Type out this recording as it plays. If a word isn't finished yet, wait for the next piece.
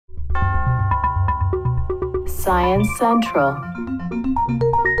Science Central.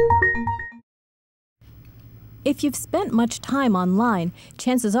 If you've spent much time online,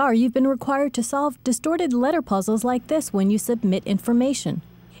 chances are you've been required to solve distorted letter puzzles like this when you submit information.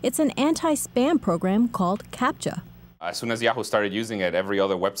 It's an anti-spam program called CAPTCHA. As soon as Yahoo started using it, every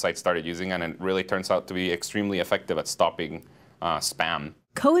other website started using it, and it really turns out to be extremely effective at stopping spam.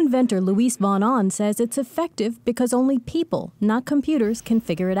 Co-inventor Luis Von Ahn says it's effective because only people, not computers, can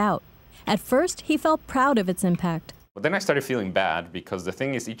figure it out. At first, he felt proud of its impact. But then I started feeling bad because the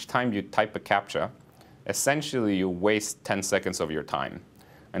thing is, each time you type a CAPTCHA, essentially you waste 10 seconds of your time.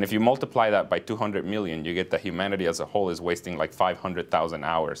 And if you multiply that by 200 million, you get that humanity as a whole is wasting like 500,000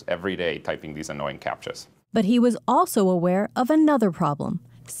 hours every day typing these annoying CAPTCHAs. But he was also aware of another problem.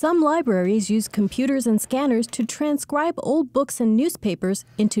 Some libraries use computers and scanners to transcribe old books and newspapers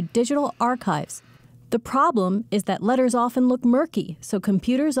into digital archives. The problem is that letters often look murky, so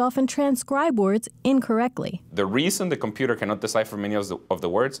computers often transcribe words incorrectly. The reason the computer cannot decipher many of the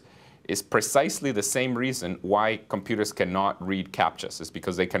words is precisely the same reason why computers cannot read CAPTCHAs, is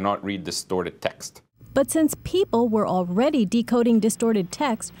because they cannot read distorted text. But since people were already decoding distorted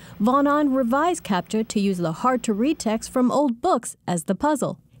text, Von Ahn revised CAPTCHA to use the hard-to-read text from old books as the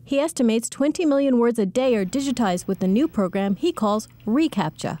puzzle. He estimates 20 million words a day are digitized with the new program he calls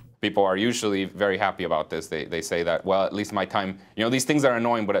Re-Captcha. People are usually very happy about this. They say that, well, at least my time, these things are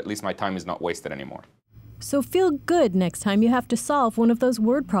annoying, but at least my time is not wasted anymore. So feel good next time you have to solve one of those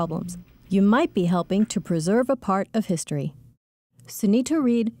word problems. You might be helping to preserve a part of history. Sunita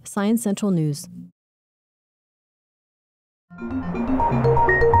Reed, Science Central News.